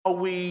Are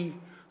we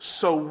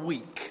so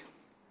weak?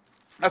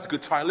 That's a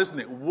good title, isn't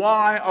it?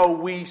 Why are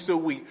we so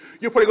weak?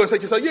 You're probably going to say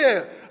to yourself,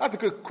 yeah, that's a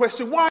good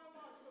question. Why am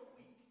I so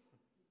weak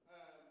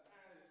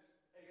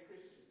as a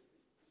Christian?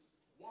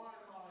 Why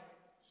am I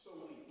so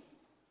weak?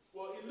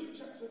 Well, in Luke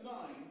chapter 9,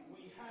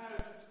 we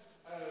have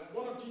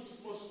one of Jesus'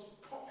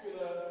 most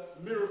popular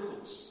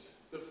miracles,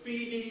 the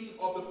feeding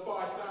of the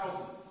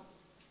 5,000.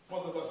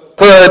 Most of us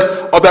have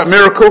heard of that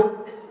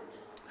miracle.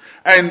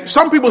 And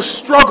some people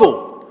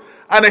struggle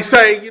and they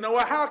say, you know,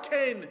 well, how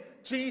can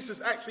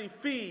Jesus actually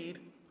feed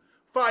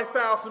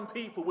 5,000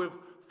 people with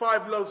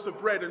 5 loaves of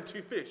bread and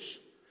 2 fish?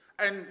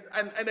 And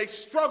they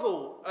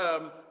struggle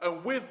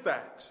with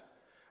that.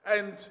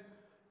 And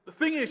the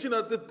thing is, you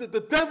know,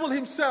 the devil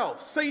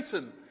himself,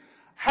 Satan,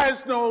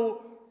 has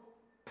no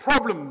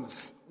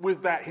problems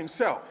with that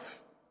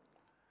himself.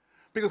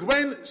 Because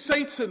when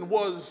Satan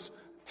was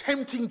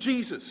tempting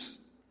Jesus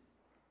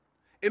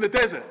in the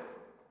desert,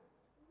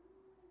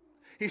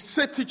 he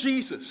said to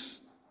Jesus,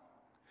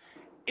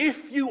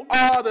 if you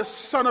are the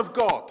Son of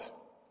God,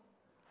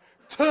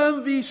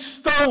 turn these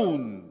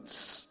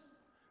stones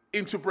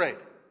into bread.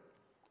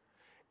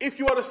 If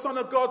you are the Son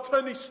of God,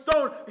 turn these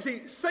stones. You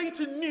see,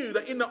 Satan knew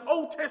that in the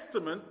Old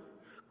Testament,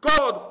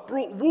 God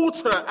brought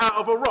water out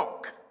of a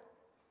rock.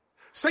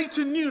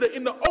 Satan knew that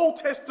in the Old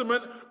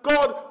Testament,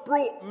 God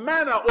brought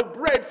manna or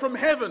bread from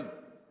heaven.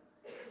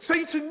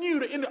 Satan knew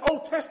that in the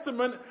Old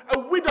Testament, a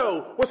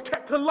widow was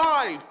kept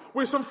alive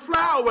with some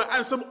flour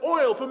and some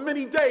oil for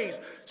many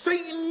days.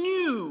 Satan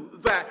knew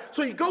that.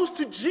 So he goes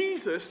to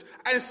Jesus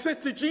and says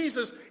to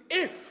Jesus,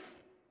 if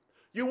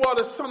you are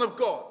the Son of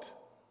God,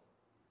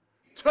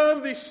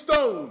 turn these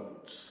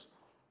stones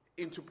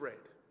into bread.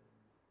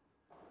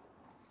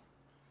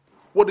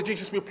 What did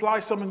Jesus reply?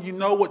 Some of you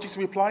know what Jesus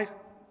replied?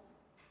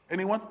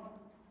 Anyone?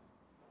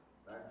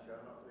 Man shall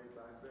not live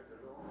by bread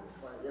alone,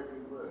 but by every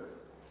word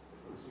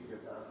that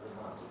proceedeth out of the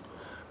mouth of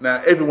God.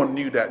 Now, everyone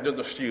knew that, not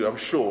just you, I'm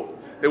sure.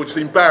 They were just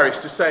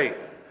embarrassed to say it,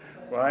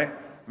 right?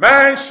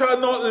 Man shall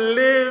not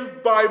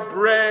live by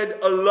bread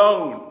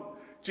alone,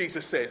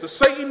 Jesus said. So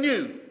Satan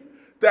knew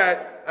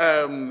that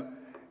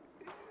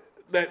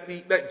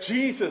that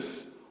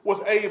Jesus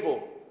was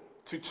able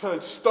to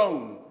turn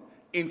stone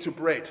into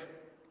bread.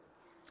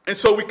 And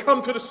so we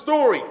come to the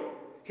story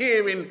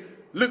here in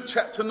Luke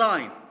chapter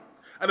 9.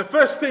 And the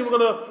first thing we're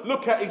going to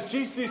look at is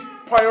Jesus'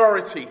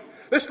 priority.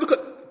 Let's look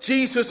at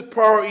Jesus'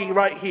 priority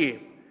right here.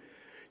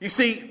 You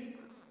see,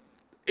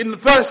 in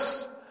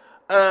verse,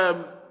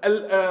 I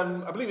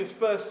believe it's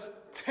verse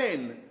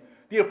 10,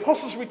 the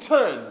apostles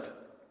returned.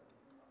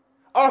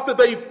 After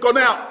they've gone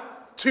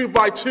out 2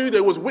 by 2,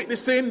 they was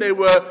witnessing, they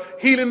were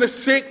healing the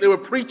sick, they were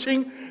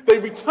preaching. They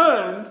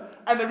returned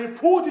and they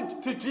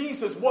reported to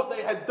Jesus what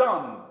they had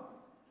done.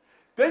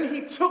 Then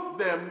he took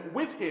them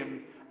with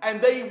him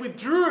and they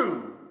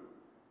withdrew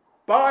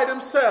by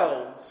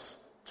themselves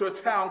to a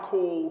town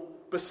called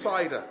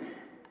Bethsaida.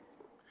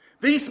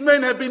 These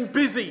men have been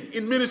busy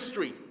in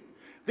ministry.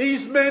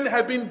 These men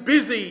have been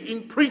busy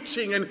in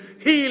preaching and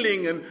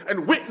healing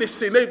and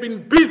witnessing. They've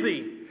been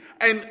busy.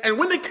 And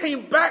when they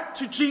came back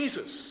to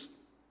Jesus,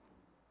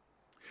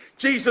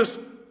 Jesus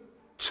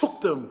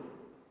took them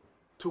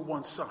to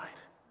one side.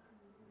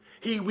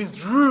 He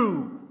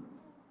withdrew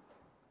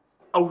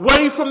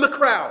away from the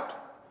crowd,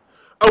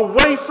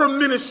 away from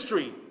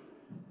ministry.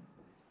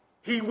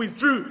 He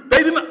withdrew.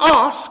 They didn't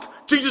ask.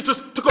 Jesus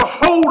just took a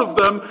hold of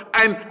them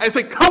and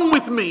said, come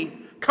with me,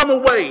 come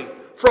away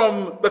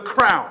from the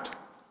crowd.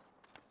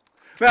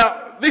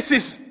 Now, this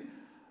is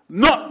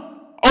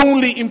not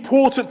only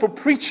important for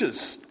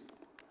preachers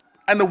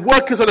and the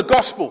workers of the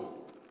gospel.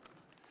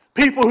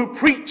 People who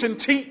preach and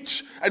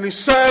teach and who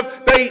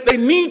serve, they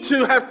need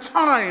to have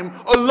time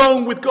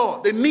alone with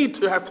God. They need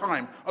to have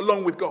time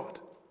alone with God.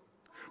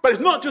 But it's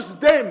not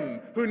just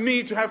them who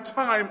need to have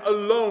time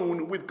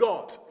alone with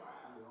God.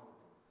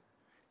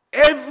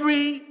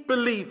 Every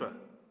believer,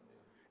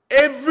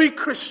 every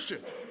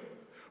Christian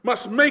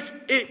must make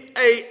it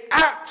an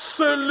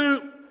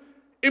absolute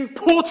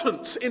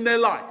importance in their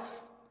life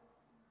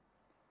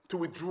to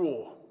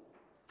withdraw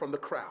from the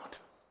crowd,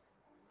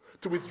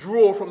 to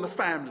withdraw from the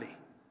family,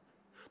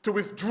 to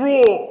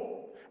withdraw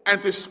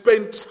and to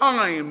spend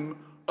time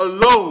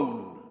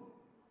alone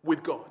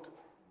with God.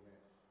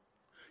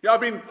 Yeah,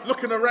 I've been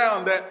looking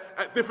around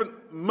at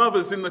different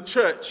mothers in the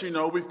church. You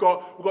know, we've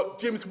got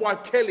Jim's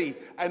wife Kelly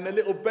and the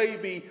little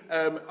baby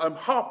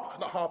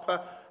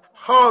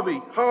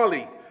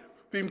Harley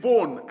being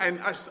born. And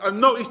I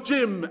noticed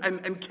Jim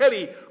and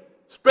Kelly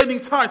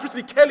spending time,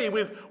 especially Kelly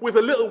with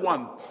a little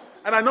one.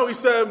 And I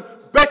noticed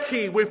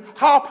Becky with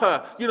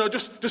Harper, you know,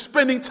 just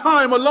spending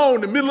time alone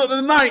in the middle of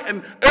the night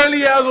and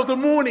early hours of the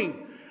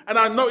morning. And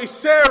I noticed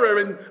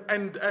Sarah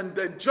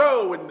and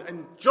Joe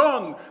and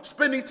John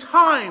spending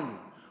time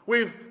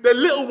with their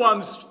little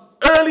ones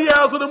early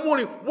hours of the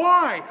morning.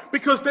 Why?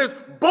 Because there's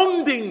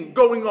bonding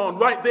going on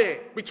right there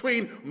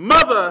between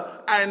mother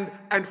and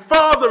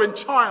father and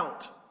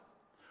child.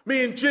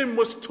 Me and Jim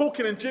was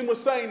talking, and Jim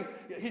was saying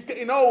he's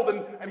getting old,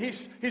 and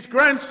his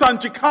grandson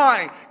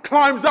Jakai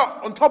climbs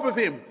up on top of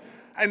him.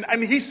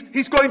 and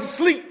he's going to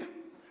sleep.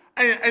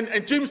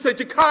 And Jim said,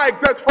 Jekiah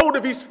grabs hold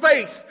of his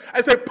face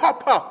and said,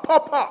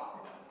 Papa,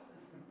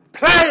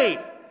 play.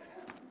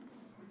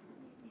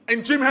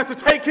 And Jim has to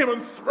take him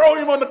and throw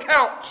him on the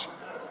couch.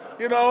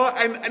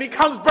 And he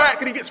comes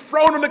back and he gets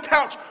thrown on the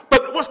couch.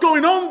 But what's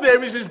going on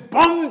there is this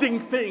bonding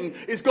thing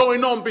is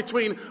going on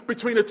between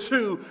the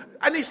two.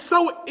 And it's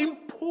so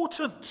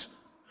important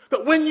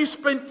that when you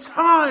spend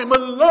time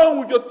alone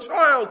with your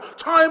child,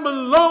 time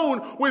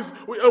alone with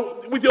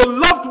your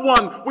loved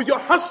one, with your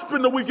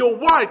husband or with your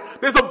wife,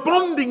 there's a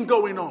bonding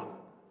going on.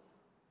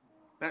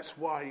 That's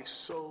why it's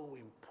so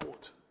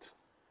important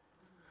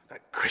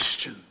that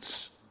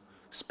Christians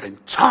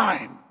spend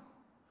time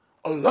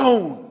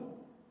alone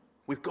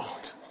with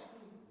God.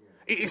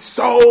 It is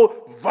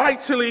so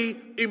vitally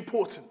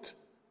important.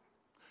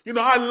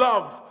 I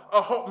love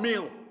a hot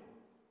meal.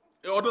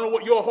 I don't know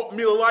what your hot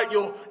meal like.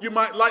 You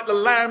might like the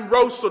lamb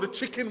roast or the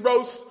chicken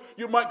roast.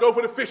 You might go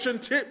for the fish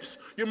and chips.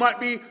 You might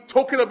be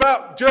talking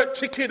about jerk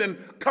chicken and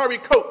curry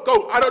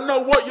goat. I don't know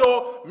what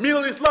your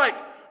meal is like.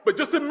 But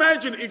just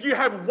imagine if you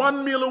have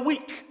one meal a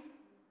week.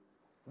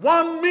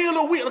 One meal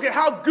a week. Look at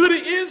how good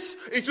it is.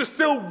 It's just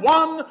still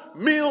one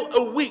meal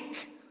a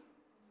week.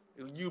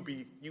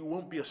 You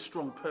won't be a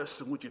strong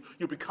person, would you?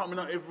 You'll be coming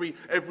out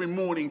every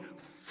morning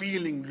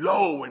feeling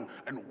low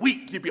and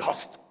weak. You'll be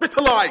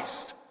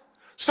hospitalized.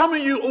 Some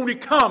of you only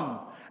come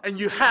and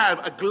you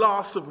have a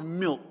glass of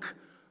milk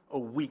a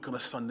week on a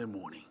Sunday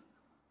morning.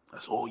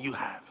 That's all you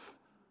have.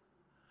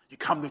 You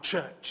come to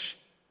church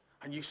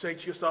and you say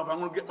to yourself, I'm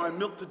going to get my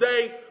milk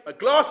today, a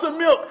glass of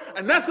milk,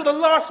 and that's going to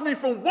last me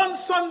from one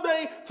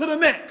Sunday to the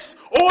next.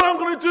 All I'm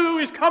going to do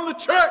is come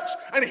to church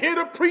and hear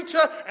the preacher,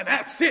 and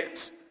that's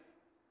it.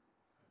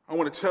 I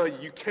want to tell you,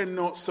 you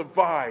cannot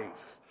survive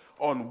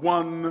on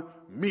one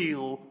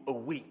meal a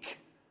week,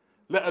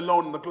 let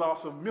alone a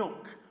glass of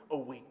milk a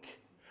week.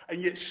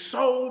 And yet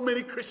so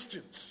many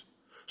Christians,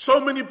 so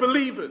many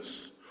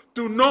believers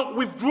do not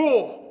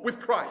withdraw with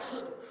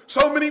Christ.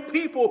 So many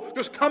people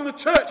just come to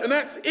church and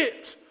that's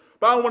it.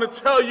 But I want to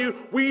tell you,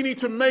 we need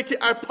to make it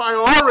a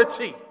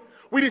priority.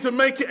 We need to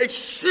make it a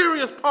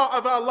serious part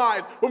of our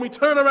lives when we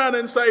turn around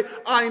and say,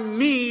 I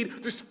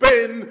need to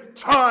spend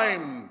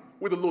time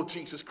with the Lord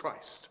Jesus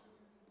Christ.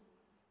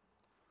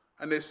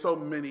 And there's so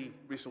many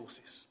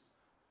resources.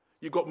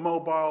 You've got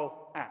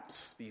mobile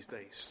apps these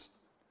days.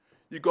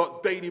 You've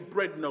got daily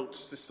bread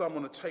notes, there's some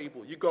on the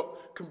table. You've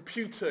got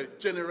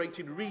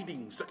computer-generated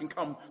readings that can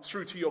come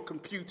through to your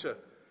computer.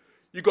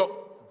 You've got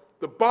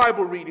the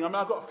Bible reading.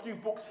 I've got a few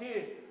books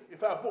here. In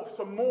fact, I bought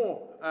some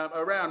more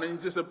around. And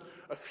there's a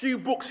few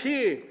books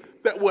here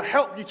that will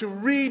help you to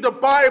read the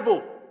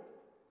Bible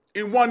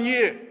in 1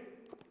 year.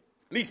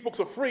 And these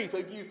books are free, so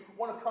if you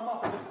want to come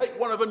up and just take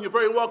one of them, you're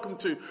very welcome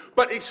to.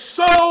 But it's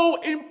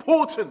so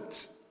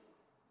important.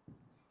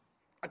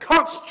 I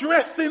can't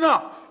stress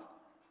enough.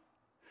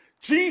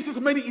 Jesus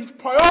made it his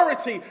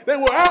priority. They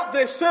were out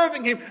there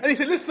serving him. And he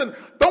said, listen,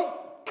 don't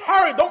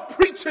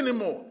preach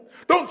anymore.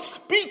 Don't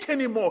speak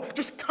anymore.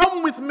 Just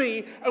come with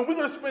me and we're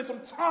going to spend some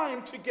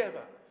time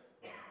together.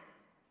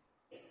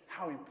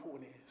 How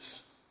important it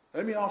is.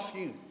 Let me ask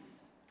you,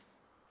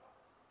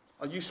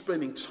 are you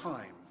spending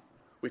time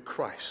with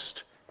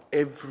Christ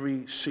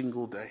every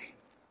single day?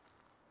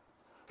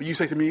 But you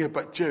say to me,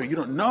 but Jerry, you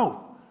don't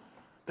know.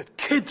 The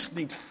kids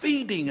need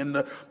feeding, and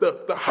the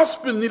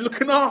husband need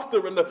looking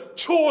after, and the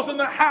chores in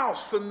the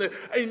house, and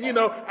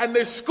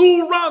there's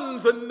school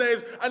runs, and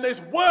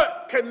there's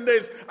work,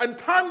 and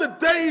time the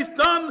day is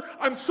done.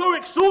 I'm so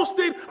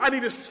exhausted, I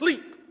need to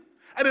sleep.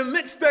 And the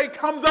next day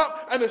comes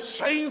up, and the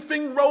same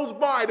thing rolls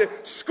by. The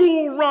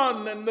school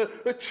run, and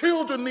the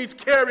children needs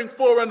caring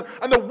for, and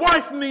the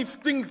wife needs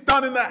things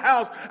done in the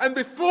house. And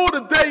before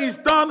the day is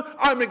done,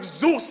 I'm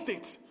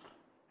exhausted.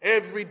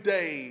 Every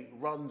day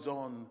runs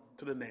on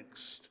to the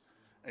next,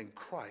 and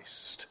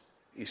Christ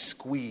is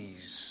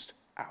squeezed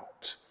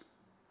out.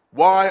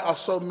 Why are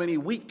so many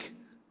weak?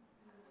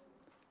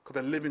 Because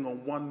they're living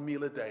on one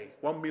meal a day,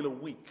 one meal a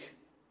week,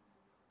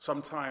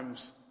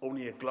 sometimes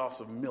only a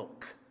glass of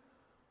milk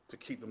to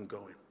keep them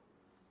going.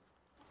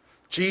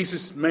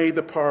 Jesus made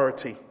the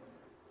priority.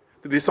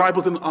 The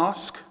disciples didn't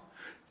ask.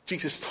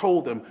 Jesus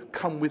told them,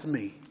 come with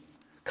me.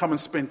 Come and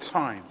spend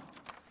time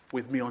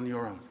with me on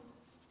your own.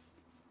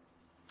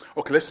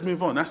 Okay, let's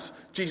move on. That's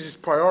Jesus'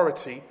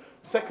 priority.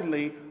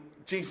 Secondly,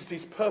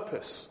 Jesus'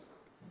 purpose.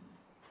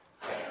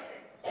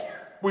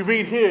 We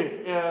read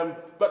here,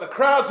 but the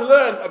crowds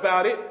learned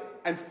about it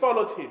and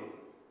followed him.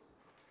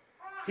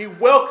 He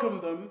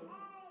welcomed them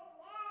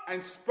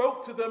and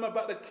spoke to them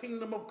about the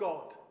kingdom of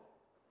God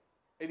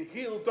and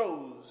healed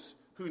those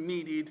who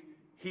needed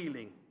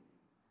healing.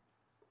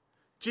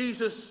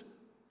 Jesus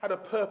had a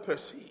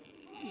purpose.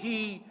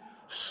 He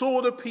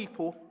saw the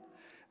people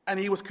and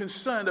he was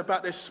concerned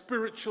about their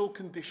spiritual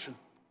condition.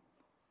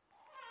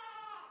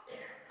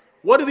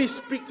 What did he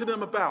speak to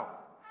them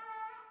about?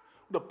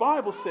 The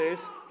Bible says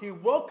he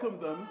welcomed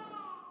them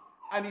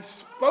and he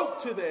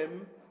spoke to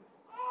them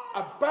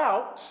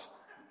about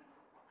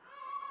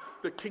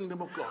the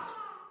kingdom of God.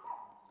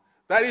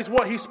 That is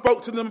what he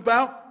spoke to them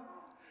about.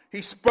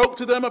 He spoke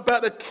to them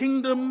about the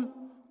kingdom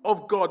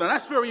of God. And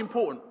that's very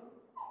important.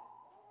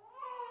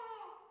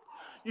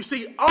 You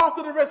see,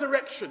 after the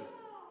resurrection,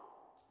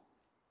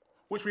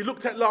 which we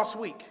looked at last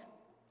week,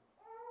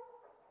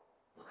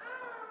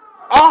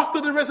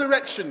 after the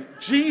resurrection,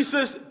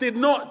 Jesus did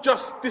not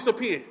just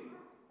disappear.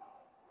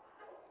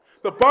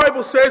 The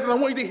Bible says, and I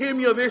want you to hear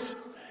me on this,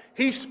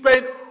 he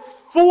spent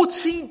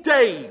 40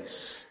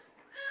 days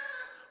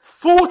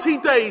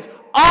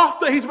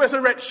after his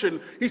resurrection,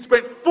 he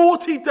spent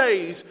 40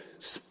 days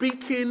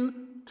speaking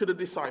to the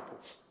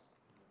disciples.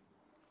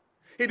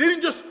 He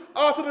didn't just,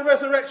 after the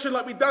resurrection,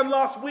 like we done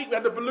last week, we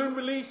had the balloon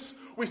release,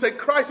 we said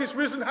Christ is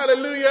risen,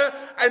 hallelujah,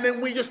 and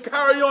then we just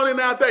carry on in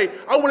our day.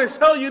 I want to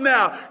tell you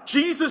now,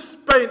 Jesus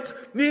spent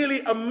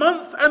nearly a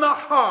month and a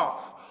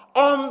half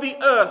on the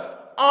earth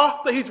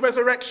after his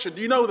resurrection.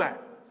 Do you know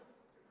that?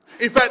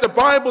 In fact, the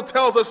Bible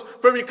tells us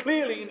very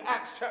clearly in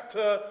Acts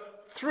chapter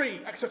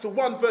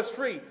 1, verse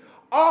 3,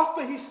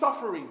 after his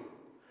suffering,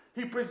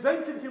 he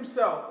presented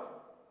himself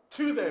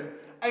to them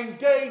and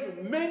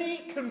gave many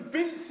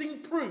convincing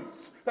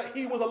proofs that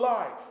he was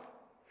alive.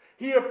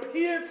 He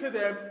appeared to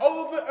them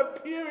over a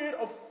period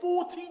of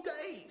 40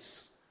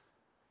 days.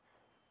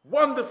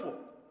 Wonderful.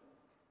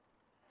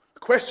 The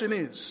question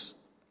is,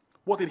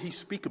 what did he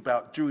speak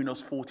about during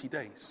those 40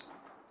 days?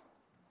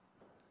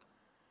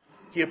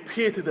 He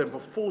appeared to them for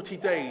 40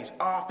 days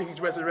after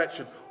his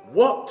resurrection.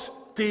 What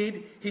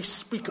did he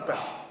speak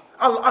about?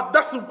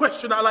 That's the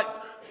question I like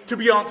to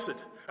be answered.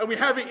 And we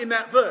have it in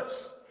that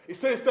verse. It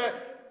says that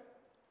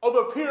over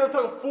a period of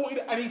time of 40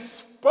 days, and he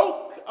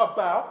spoke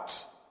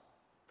about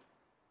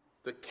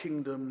the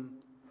kingdom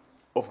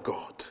of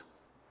God.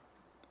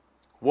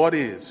 Where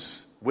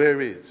is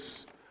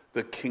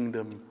the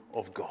kingdom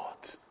of God?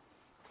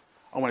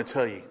 I want to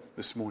tell you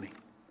this morning,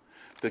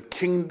 the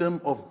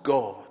kingdom of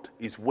God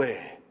is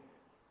where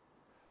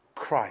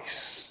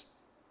Christ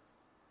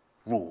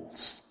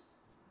rules.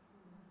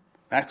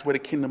 That's where the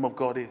kingdom of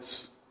God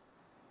is.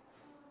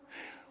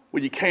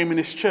 When you came in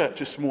this church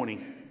this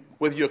morning,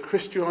 whether you're a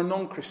Christian or a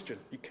non-Christian,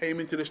 you came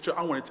into this church,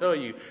 I want to tell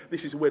you,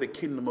 this is where the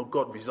kingdom of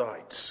God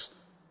resides.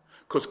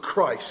 Because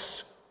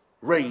Christ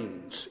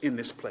reigns in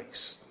this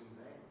place.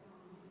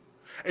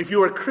 If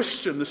you're a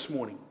Christian this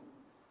morning,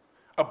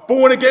 a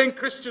born-again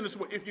Christian this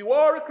morning, if you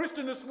are a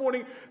Christian this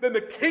morning, then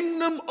the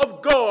kingdom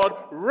of God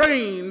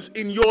reigns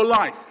in your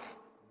life.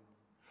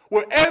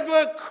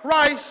 Wherever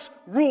Christ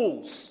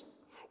rules,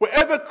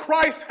 wherever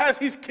Christ has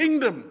his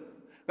kingdom,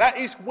 that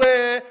is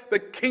where the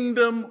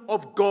kingdom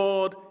of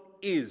God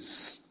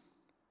is.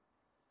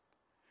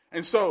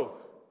 And so,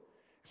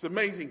 it's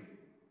amazing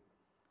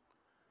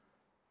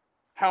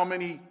how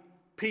many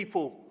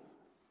people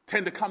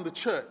tend to come to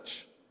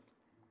church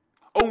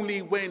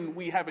only when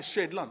we have a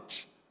shared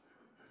lunch.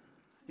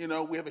 You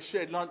know, we have a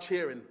shared lunch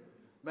here and,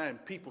 man,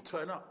 people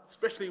turn up,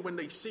 especially when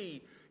they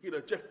see,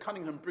 Jeff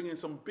Cunningham bringing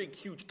some big,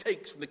 huge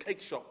cakes from the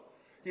cake shop.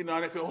 And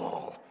they feel,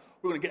 oh,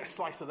 we're going to get a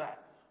slice of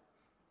that.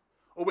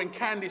 Or when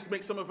Candice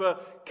makes some of her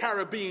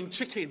Caribbean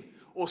chicken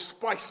or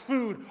spiced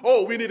food,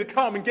 oh, we need to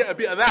come and get a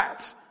bit of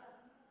that.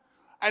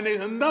 And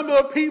there's a number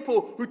of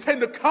people who tend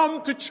to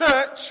come to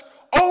church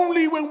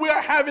only when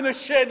we're having a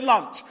shared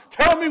lunch.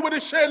 Tell me where the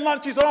shared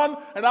lunch is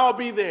on and I'll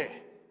be there.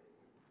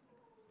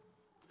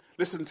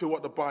 Listen to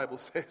what the Bible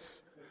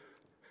says.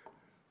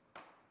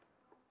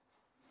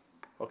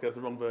 Okay, that's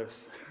the wrong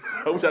verse.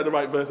 I wish I had the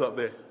right verse up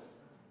there.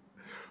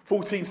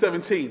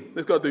 14:17.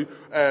 Let's go do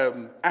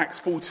Acts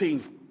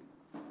 14.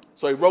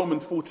 Sorry,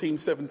 Romans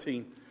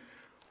 14:17.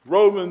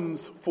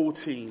 Romans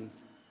 14,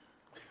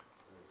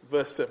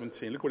 verse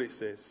 17. Look what it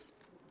says.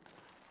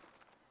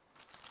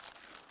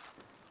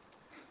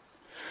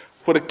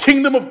 For the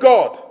kingdom of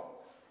God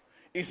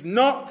is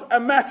not a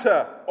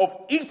matter of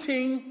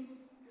eating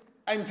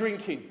and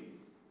drinking.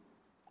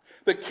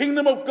 The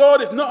kingdom of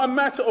God is not a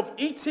matter of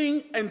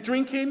eating and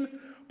drinking,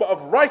 but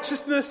of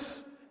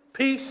righteousness,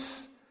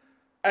 peace,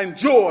 and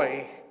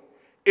joy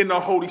in the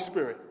Holy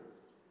Spirit.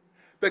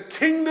 The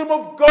kingdom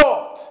of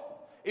God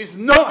is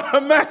not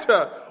a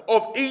matter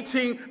of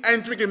eating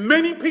and drinking.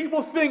 Many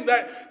people think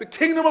that the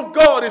kingdom of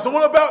God is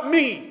all about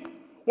me,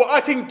 what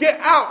I can get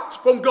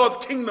out from God's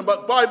kingdom.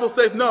 But the Bible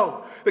says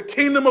no. The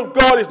kingdom of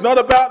God is not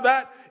about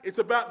that. It's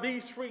about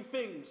these three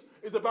things.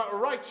 It's about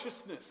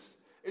righteousness.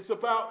 It's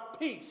about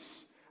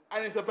peace.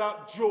 And it's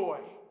about joy.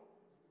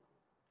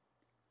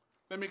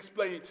 Let me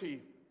explain it to you.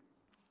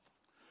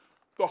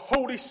 The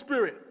Holy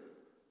Spirit.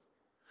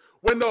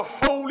 When the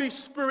Holy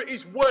Spirit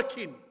is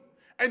working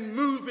and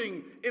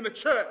moving in a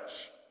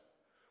church,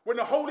 when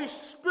the Holy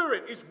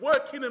Spirit is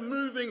working and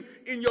moving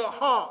in your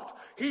heart,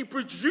 he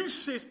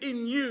produces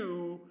in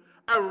you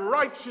a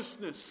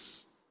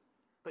righteousness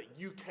that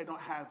you cannot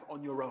have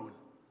on your own.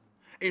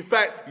 In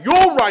fact,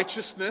 your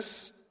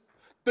righteousness,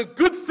 the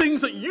good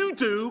things that you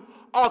do,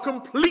 are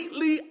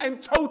completely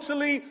and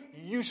totally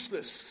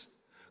useless.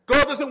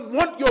 God doesn't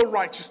want your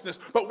righteousness,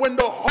 but when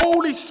the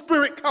Holy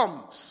Spirit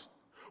comes,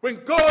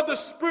 When God, the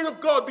Spirit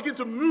of God, begins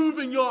to move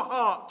in your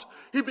heart,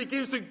 he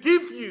begins to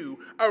give you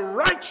a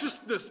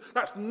righteousness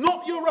that's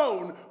not your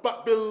own,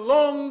 but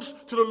belongs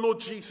to the Lord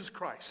Jesus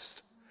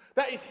Christ.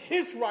 That is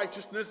his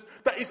righteousness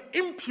that is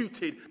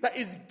imputed, that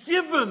is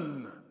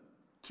given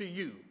to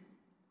you.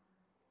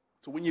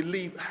 So when you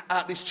leave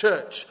out this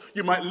church,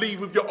 you might leave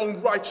with your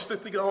own righteousness,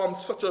 thinking, oh, I'm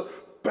such a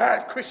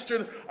bad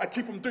Christian. I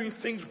keep on doing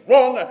things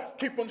wrong. I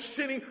keep on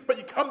sinning. But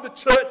you come to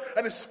church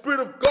and the Spirit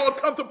of God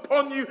comes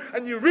upon you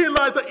and you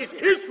realize that it's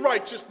his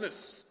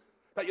righteousness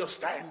that you're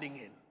standing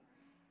in.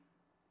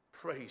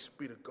 Praise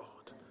be to God.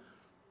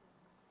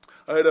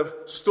 I heard a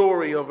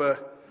story of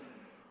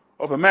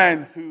a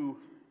man who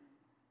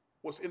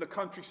was in the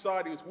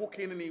countryside. He was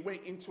walking and he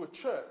went into a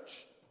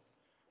church.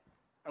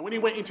 And when he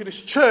went into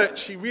this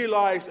church, he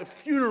realized a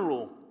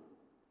funeral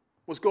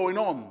was going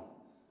on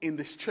in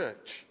this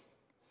church.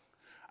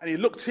 And he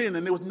looked in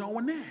and there was no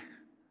one there.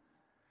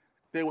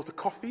 There was the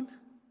coffin.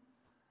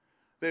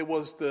 There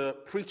was the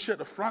preacher at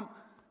the front.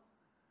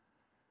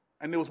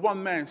 And there was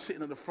one man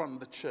sitting at the front of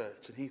the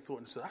church. And he thought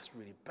to himself, that's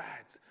really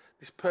bad.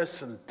 This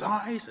person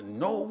dies and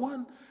no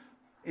one?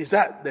 Is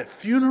that their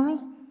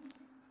funeral?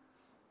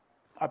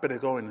 I better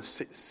go in and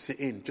sit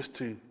in just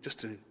to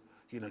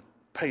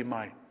pay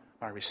my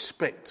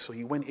respect. So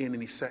he went in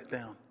and he sat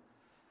down.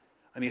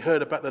 And he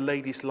heard about the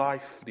lady's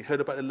life. And he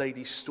heard about the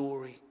lady's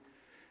story.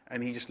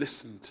 And he just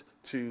listened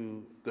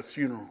to the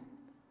funeral.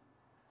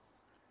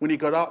 When he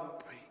got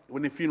up,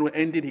 when the funeral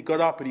ended, he got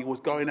up and he was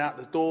going out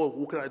the door,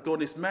 walking out the door.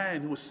 And this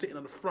man who was sitting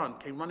at the front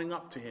came running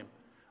up to him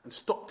and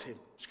stopped him.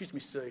 Excuse me,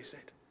 sir, he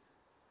said.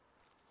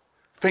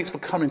 Thanks for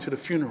coming to the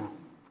funeral.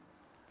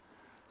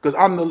 Because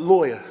I'm the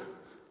lawyer.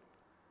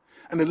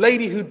 And the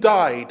lady who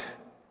died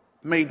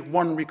made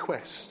one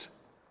request.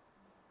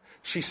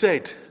 She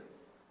said,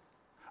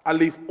 I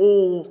leave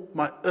all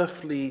my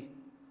earthly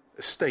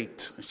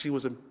estate, and she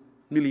was a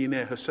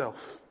millionaire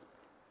herself,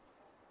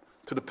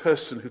 to the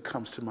person who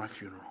comes to my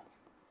funeral.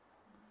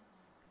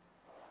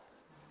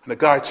 And the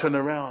guy turned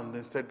around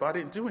and said, but I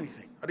didn't do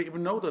anything. I didn't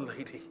even know the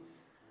lady.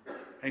 And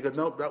he goes,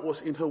 no, that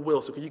was in her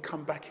will. So can you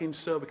come back in,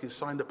 sir? We can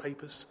sign the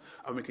papers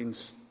and we can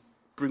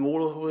bring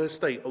all of her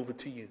estate over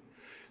to you.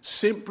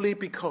 Simply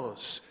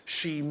because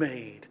she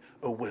made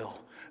a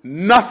will.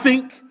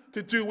 Nothing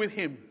to do with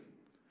him.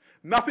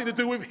 Nothing to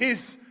do with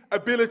his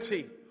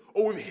ability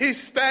or with his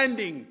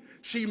standing.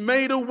 She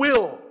made a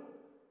will.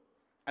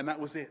 And that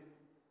was it.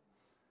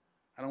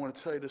 And I want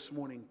to tell you this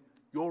morning,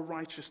 your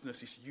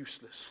righteousness is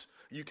useless.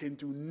 You can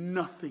do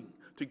nothing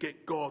to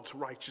get God's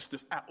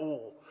righteousness at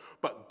all.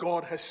 But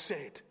God has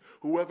said,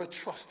 whoever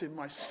trusts in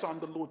my Son,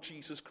 the Lord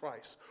Jesus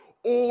Christ,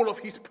 all of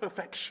his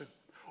perfection,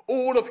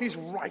 all of his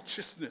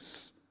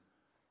righteousness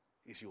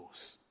is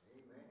yours.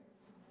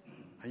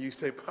 Amen. And you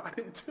say, but I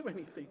didn't do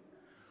anything.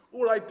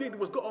 All I did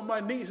was got on my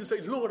knees and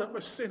say, Lord, I'm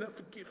a sinner,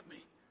 forgive me.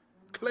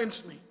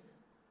 Cleanse me.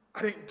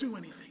 I didn't do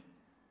anything.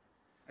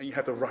 And you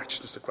have the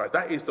righteousness of Christ.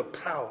 That is the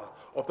power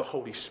of the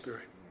Holy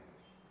Spirit.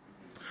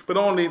 But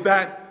not only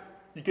that,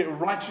 you get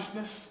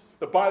righteousness.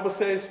 The Bible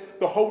says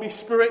the Holy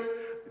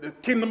Spirit, the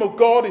kingdom of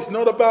God is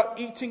not about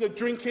eating or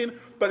drinking,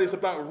 but it's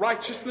about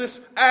righteousness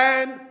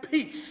and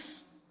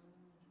peace.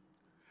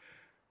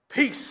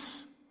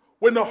 Peace.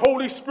 When the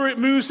Holy Spirit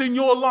moves in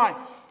your life,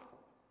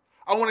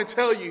 I want to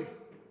tell you,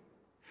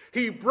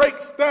 he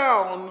breaks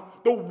down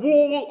the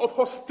wall of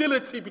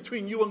hostility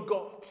between you and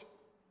God.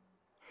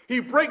 He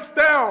breaks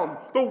down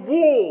the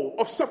wall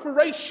of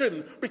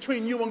separation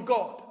between you and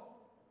God.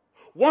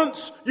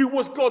 Once you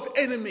was God's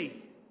enemy.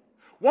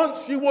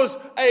 Once you was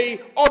an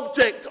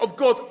object of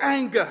God's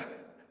anger.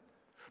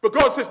 But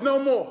God says, no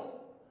more.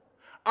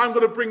 I'm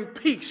going to bring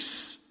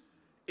peace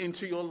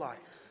into your life.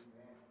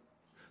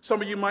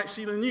 Some of you might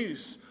see the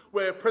news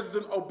where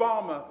President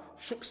Obama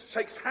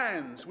shakes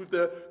hands with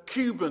the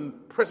Cuban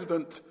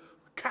President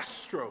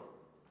Castro.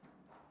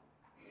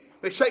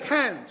 They shake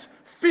hands.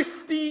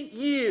 50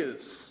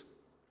 years.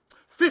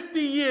 50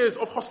 years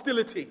of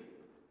hostility.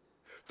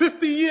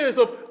 50 years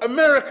of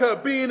America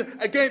being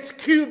against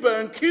Cuba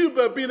and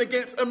Cuba being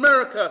against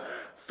America.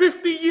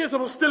 50 years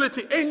of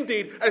hostility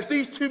ended as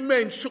these two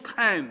men shook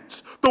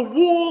hands. The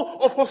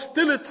wall of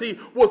hostility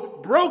was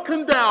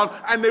broken down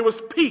and there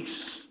was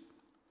peace.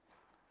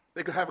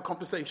 They could have a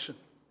conversation.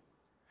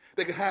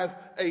 They could have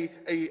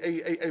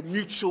a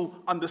mutual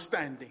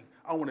understanding.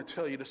 I want to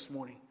tell you this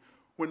morning,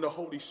 when the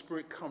Holy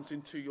Spirit comes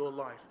into your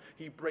life,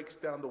 he breaks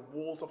down the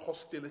walls of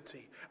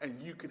hostility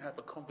and you can have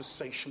a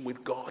conversation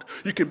with God.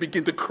 You can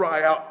begin to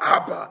cry out,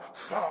 Abba,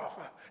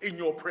 Father, in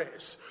your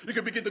prayers. You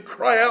can begin to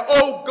cry out,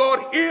 oh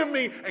God, hear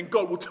me, and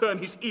God will turn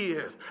his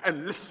ears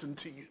and listen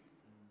to you.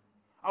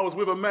 I was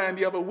with a man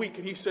the other week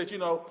and he said,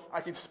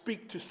 I can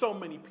speak to so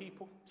many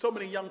people, so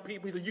many young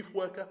people. He's a youth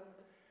worker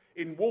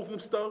in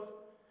Walthamstow.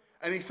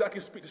 And he said, I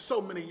can speak to so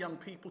many young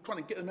people, trying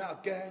to get them out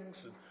of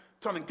gangs and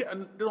trying to get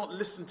them, they don't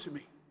listen to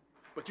me.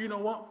 But you know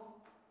what?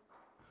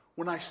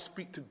 When I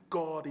speak to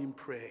God in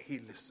prayer, he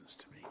listens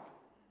to me.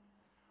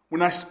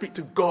 When I speak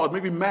to God,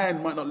 maybe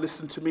man might not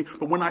listen to me,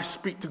 but when I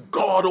speak to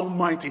God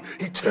Almighty,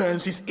 he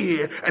turns his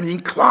ear and he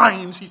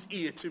inclines his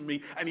ear to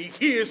me and he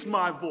hears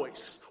my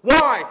voice.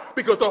 Why?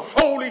 Because the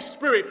Holy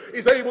Spirit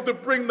is able to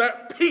bring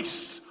that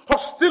peace.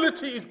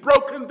 Hostility is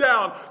broken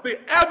down. The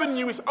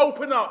avenue is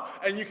opened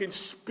up and you can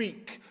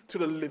speak to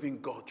the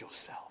living God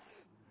yourself.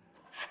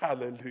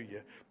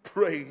 Hallelujah.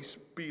 Praise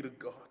be to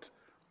God.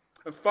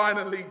 And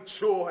finally,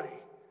 joy.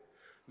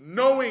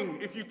 Knowing,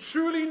 if you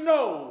truly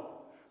know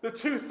the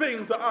two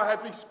things that I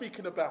have been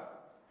speaking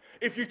about,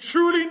 if you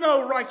truly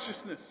know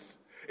righteousness,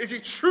 if you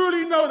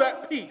truly know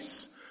that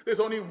peace, there's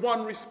only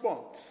one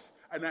response,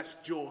 and that's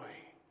joy.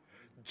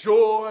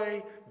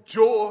 Joy,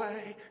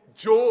 joy,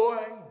 joy,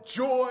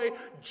 joy,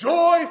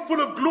 joy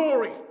full of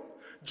glory,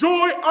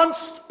 joy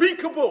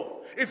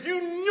unspeakable. If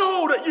you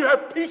know that you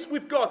have peace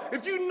with God,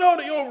 if you know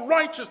that you're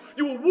righteous,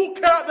 you will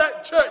walk out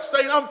that church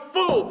saying, I'm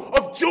full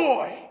of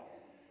joy,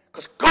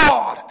 because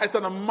God has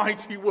done a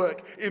mighty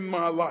work in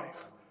my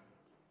life.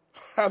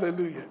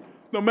 Hallelujah.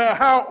 No matter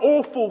how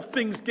awful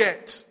things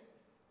get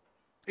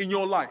in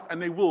your life,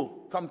 and they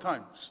will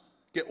sometimes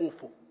get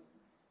awful.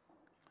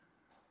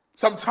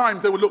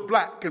 Sometimes they will look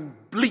black and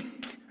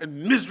bleak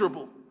and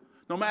miserable.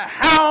 No matter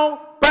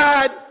how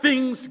bad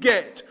things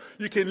get,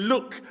 you can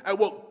look at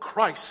what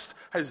Christ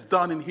has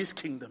done in his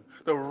kingdom,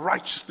 the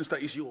righteousness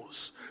that is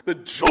yours, the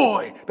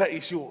joy that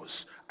is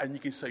yours, and you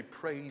can say,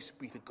 praise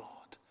be to God,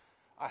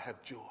 I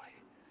have joy.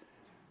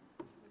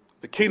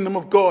 The kingdom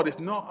of God is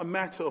not a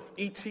matter of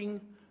eating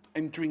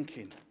and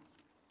drinking,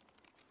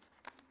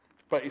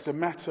 but it's a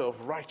matter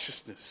of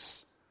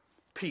righteousness,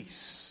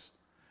 peace,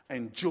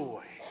 and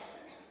joy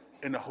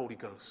in the Holy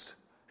Ghost,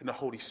 in the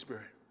Holy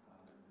Spirit.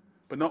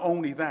 But not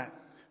only that,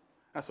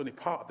 that's only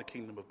part of the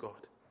kingdom of God.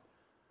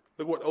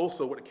 Look what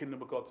the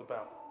kingdom of God's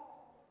about.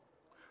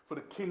 For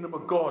the kingdom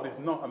of God is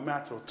not a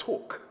matter of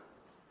talk,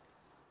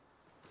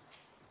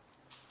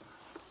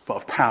 but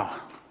of power.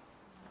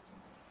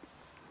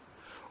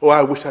 Oh,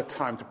 I wish I had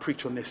time to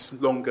preach on this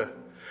longer.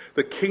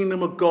 The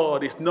kingdom of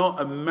God is not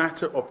a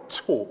matter of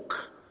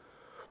talk,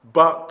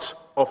 but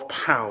of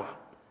power.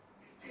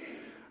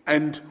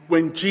 And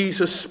when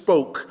Jesus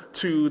spoke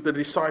to the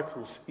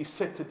disciples, he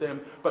said to them,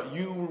 but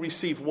you will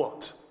receive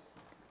what?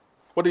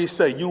 What did he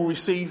say? You will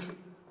receive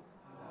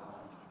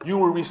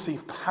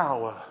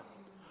power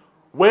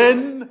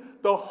when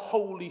the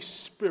Holy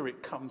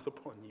Spirit comes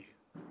upon you.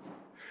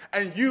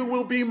 And you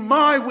will be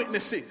my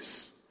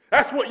witnesses.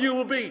 That's what you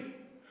will be.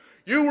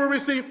 You will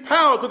receive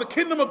power, because the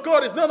kingdom of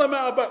God is not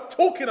about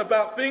talking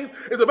about things.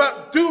 It's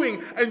about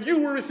doing. And you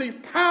will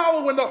receive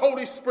power when the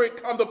Holy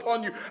Spirit comes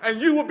upon you. And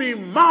you will be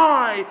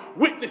my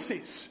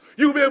witnesses.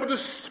 You will be able to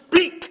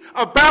speak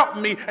about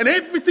me. And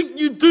everything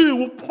you do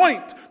will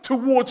point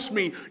towards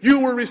me. You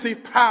will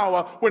receive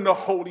power when the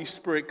Holy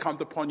Spirit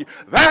comes upon you.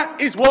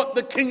 That is what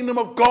the kingdom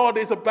of God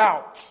is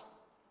about.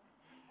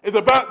 It's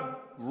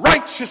about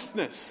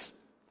righteousness,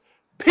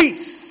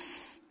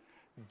 peace,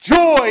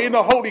 joy in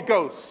the Holy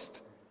Ghost,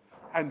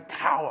 and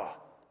power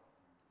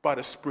by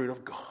the Spirit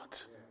of God.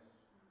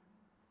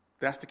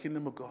 That's the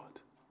kingdom of God.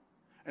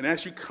 And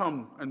as you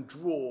come and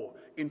draw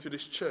into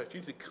this church, you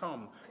need to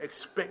come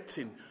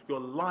expecting your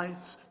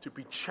lives to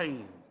be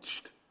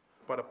changed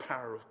by the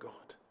power of God.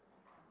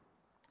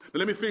 Now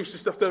let me finish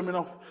this stuff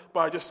off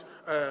by just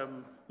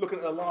looking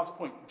at the last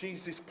point,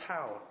 Jesus'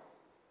 power.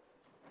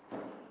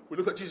 We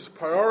looked at Jesus'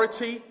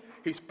 priority,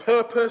 his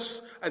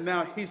purpose, and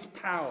now his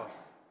power.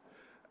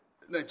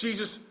 Now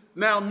Jesus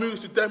now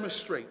moves to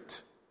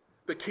demonstrate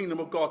the kingdom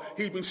of God.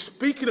 He's been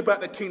speaking about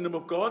the kingdom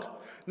of God.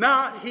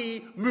 Now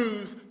he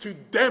moves to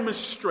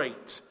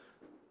demonstrate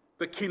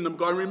the kingdom of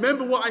God. And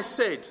remember what I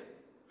said.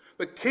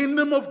 The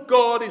kingdom of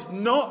God is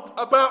not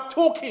about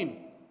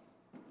talking.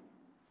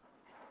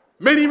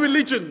 Many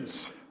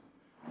religions,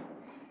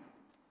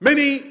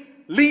 many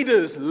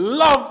leaders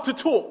love to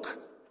talk.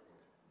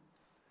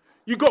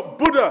 You got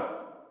Buddha,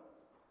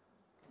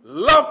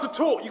 love to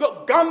talk. You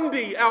got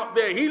Gandhi out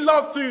there. He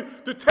loves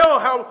to tell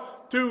how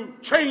to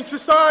change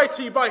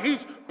society by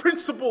his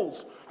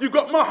principles. You've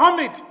got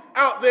Muhammad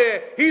out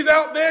there. He's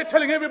out there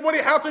telling everybody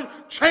how to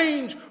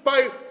change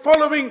by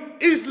following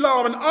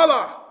Islam and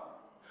Allah.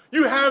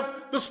 You have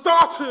the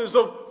starters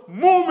of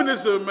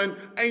Mormonism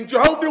and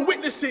Jehovah's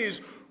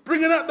Witnesses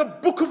bringing out the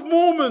Book of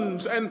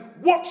Mormons and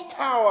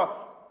Watchtower.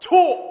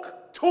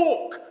 Talk,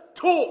 talk,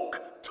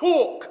 talk,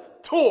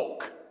 talk,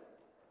 talk.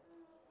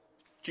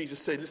 Jesus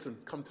said, listen,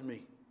 come to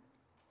me.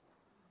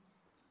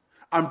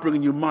 I'm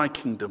bringing you my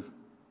kingdom.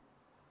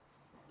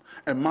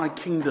 And my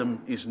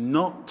kingdom is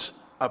not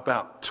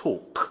about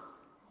talk.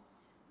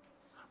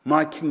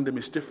 My kingdom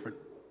is different.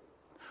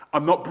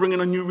 I'm not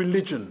bringing a new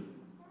religion.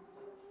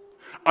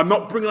 I'm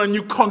not bringing a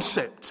new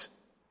concept.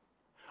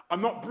 I'm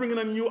not bringing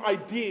a new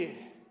idea.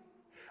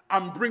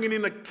 I'm bringing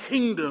in a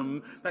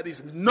kingdom that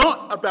is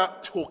not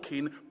about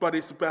talking, but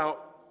it's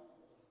about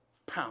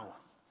power.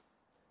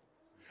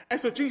 And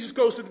so Jesus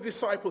goes to the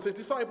disciples. His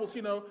disciples,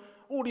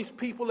 all these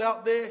people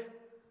out there,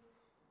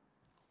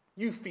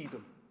 you feed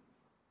them.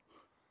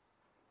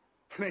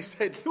 And they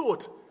said,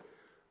 Lord,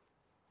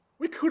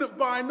 We couldn't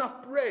buy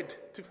enough bread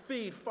to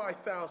feed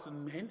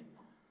 5,000 men.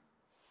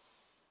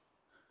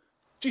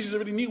 Jesus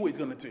already knew what he's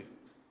going to do.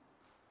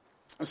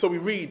 And so we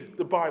read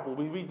the Bible,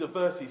 we read the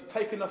verses,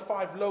 taking the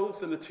 5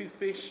 loaves and the 2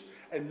 fish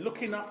and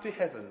looking up to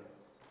heaven,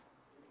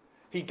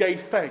 he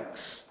gave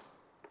thanks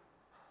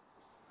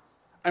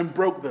and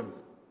broke them.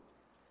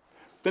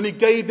 Then he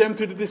gave them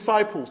to the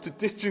disciples to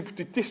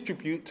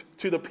distribute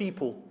to the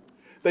people.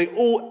 They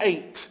all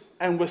ate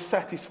and were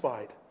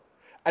satisfied.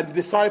 And the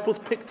disciples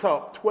picked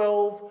up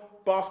 12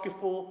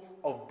 basketfuls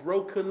of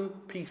broken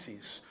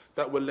pieces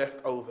that were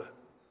left over.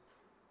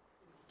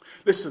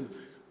 Listen,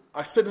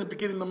 I said in the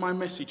beginning of my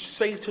message,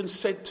 Satan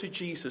said to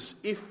Jesus,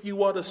 if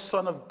you are the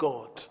Son of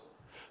God,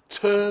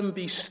 turn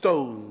these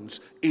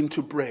stones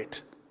into bread.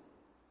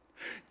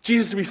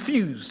 Jesus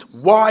refused.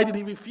 Why did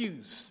he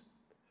refuse?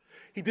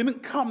 He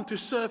didn't come to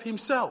serve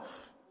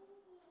himself.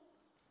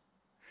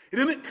 He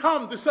didn't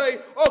come to say,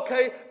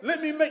 okay,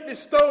 let me make this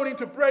stone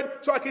into bread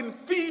so I can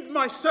feed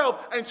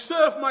myself and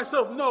serve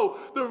myself. No,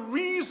 the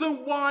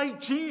reason why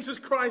Jesus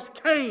Christ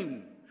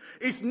came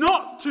is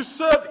not to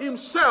serve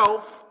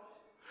himself,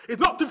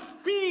 it's not to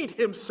feed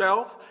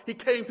himself, he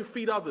came to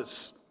feed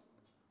others.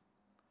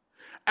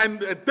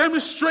 And a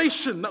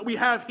demonstration that we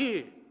have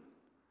here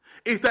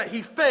is that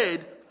he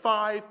fed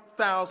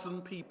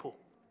 5,000 people.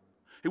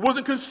 He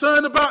wasn't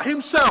concerned about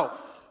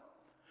himself.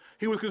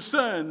 He was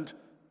concerned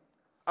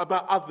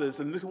about others.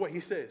 And listen to what he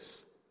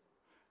says.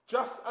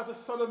 Just as the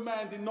Son of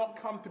Man did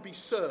not come to be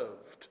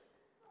served,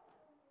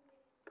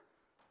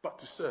 but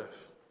to serve,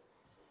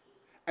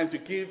 and to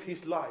give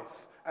his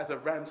life as a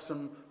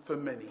ransom for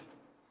many.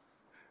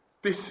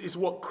 This is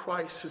what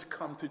Christ has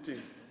come to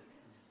do.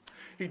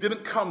 He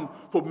didn't come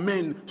for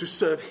men to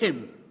serve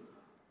him.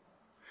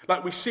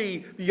 Like we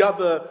see the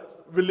other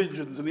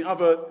religions and the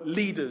other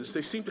leaders,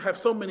 they seem to have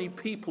so many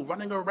people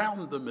running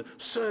around them and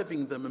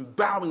serving them and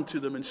bowing to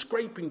them and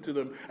scraping to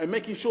them and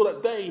making sure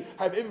that they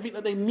have everything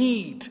that they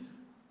need.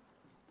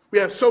 We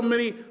have so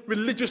many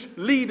religious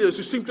leaders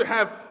who seem to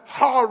have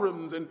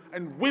harems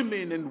and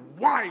women and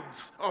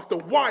wives after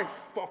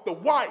wife after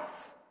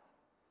wife.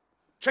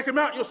 Check them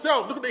out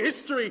yourself. Look at the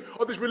history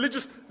of these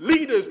religious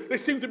leaders. They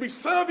seem to be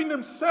serving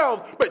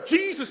themselves. But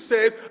Jesus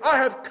said, I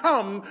have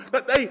come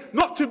that they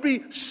not to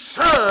be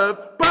served,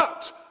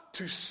 but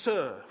to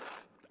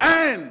serve.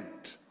 And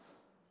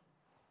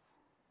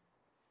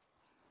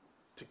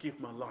to give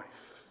my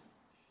life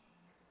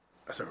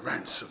as a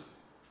ransom.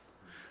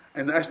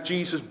 And as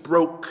Jesus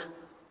broke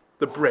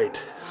the bread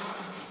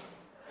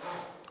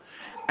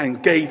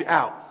and gave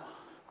out,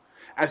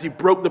 as he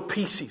broke the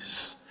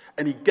pieces,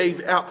 and he gave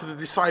it out to the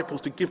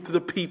disciples to give to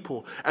the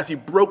people. As he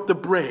broke the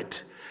bread,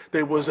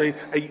 there was an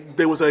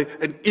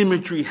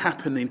imagery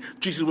happening.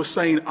 Jesus was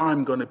saying,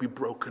 I'm going to be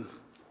broken.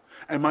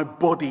 And my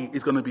body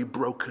is going to be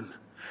broken.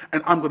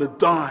 And I'm going to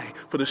die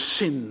for the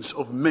sins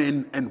of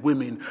men and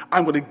women.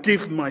 I'm going to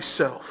give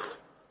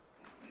myself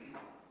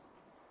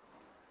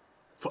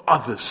for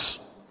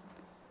others.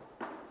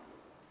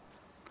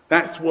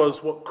 That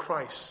was what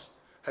Christ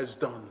has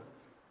done.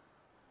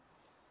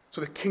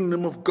 So the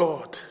kingdom of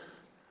God,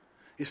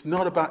 it's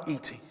not about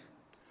eating.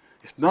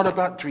 It's not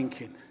about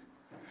drinking.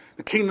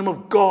 The kingdom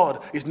of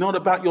God is not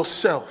about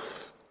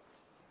yourself,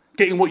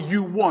 getting what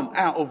you want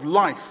out of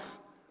life.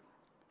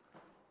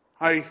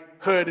 I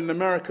heard in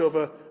America of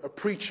a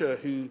preacher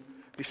who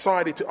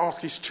decided to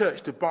ask his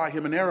church to buy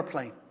him an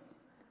aeroplane.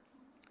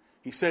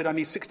 He said, I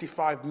need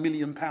 £65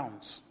 million.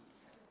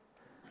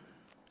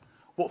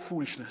 What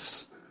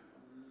foolishness.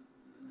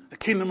 The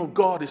kingdom of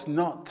God is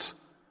not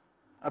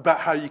about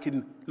how you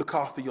can look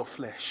after your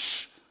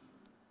flesh.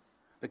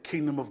 The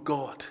kingdom of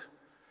God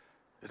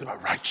is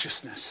about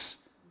righteousness.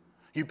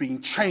 You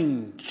being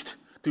changed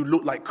to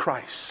look like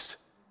Christ.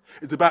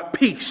 It's about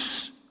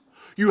peace.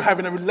 You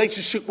having a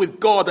relationship with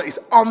God that is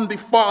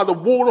undefiled. The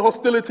wall of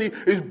hostility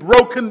is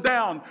broken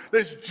down.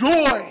 There's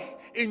joy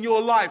in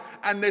your life.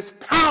 And there's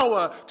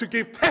power to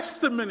give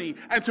testimony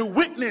and to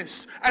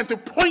witness and to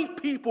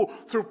point people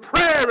through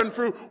prayer and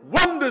through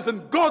wonders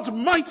and God's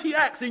mighty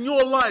acts in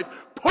your life.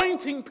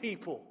 Pointing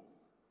people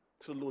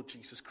to the Lord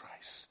Jesus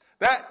Christ.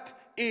 That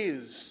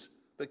is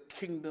the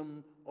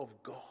kingdom of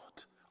God.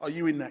 Are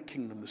you in that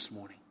kingdom this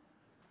morning?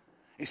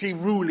 Is he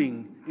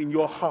ruling in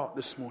your heart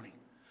this morning?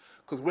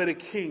 Because where the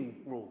king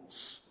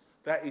rules,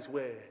 that is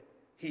where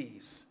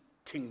his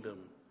kingdom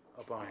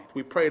abides.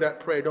 We pray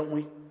that prayer, don't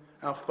we?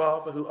 Our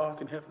Father who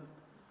art in heaven,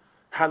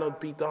 hallowed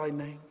be thy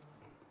name.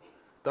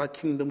 Thy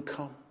kingdom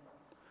come.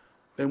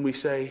 Then we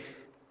say,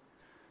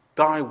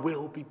 thy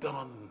will be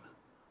done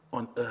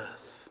on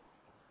earth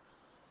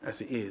as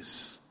it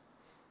is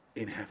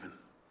in heaven.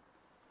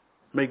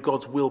 May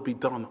God's will be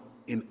done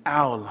in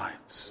our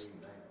lives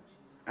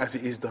as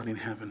it is done in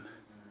heaven.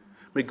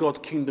 May God's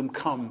kingdom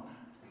come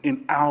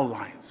in our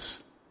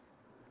lives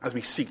as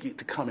we seek it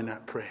to come in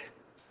that prayer.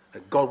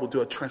 That God will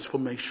do a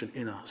transformation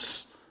in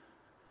us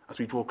as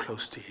we draw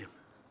close to him.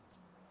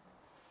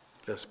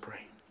 Let's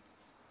pray.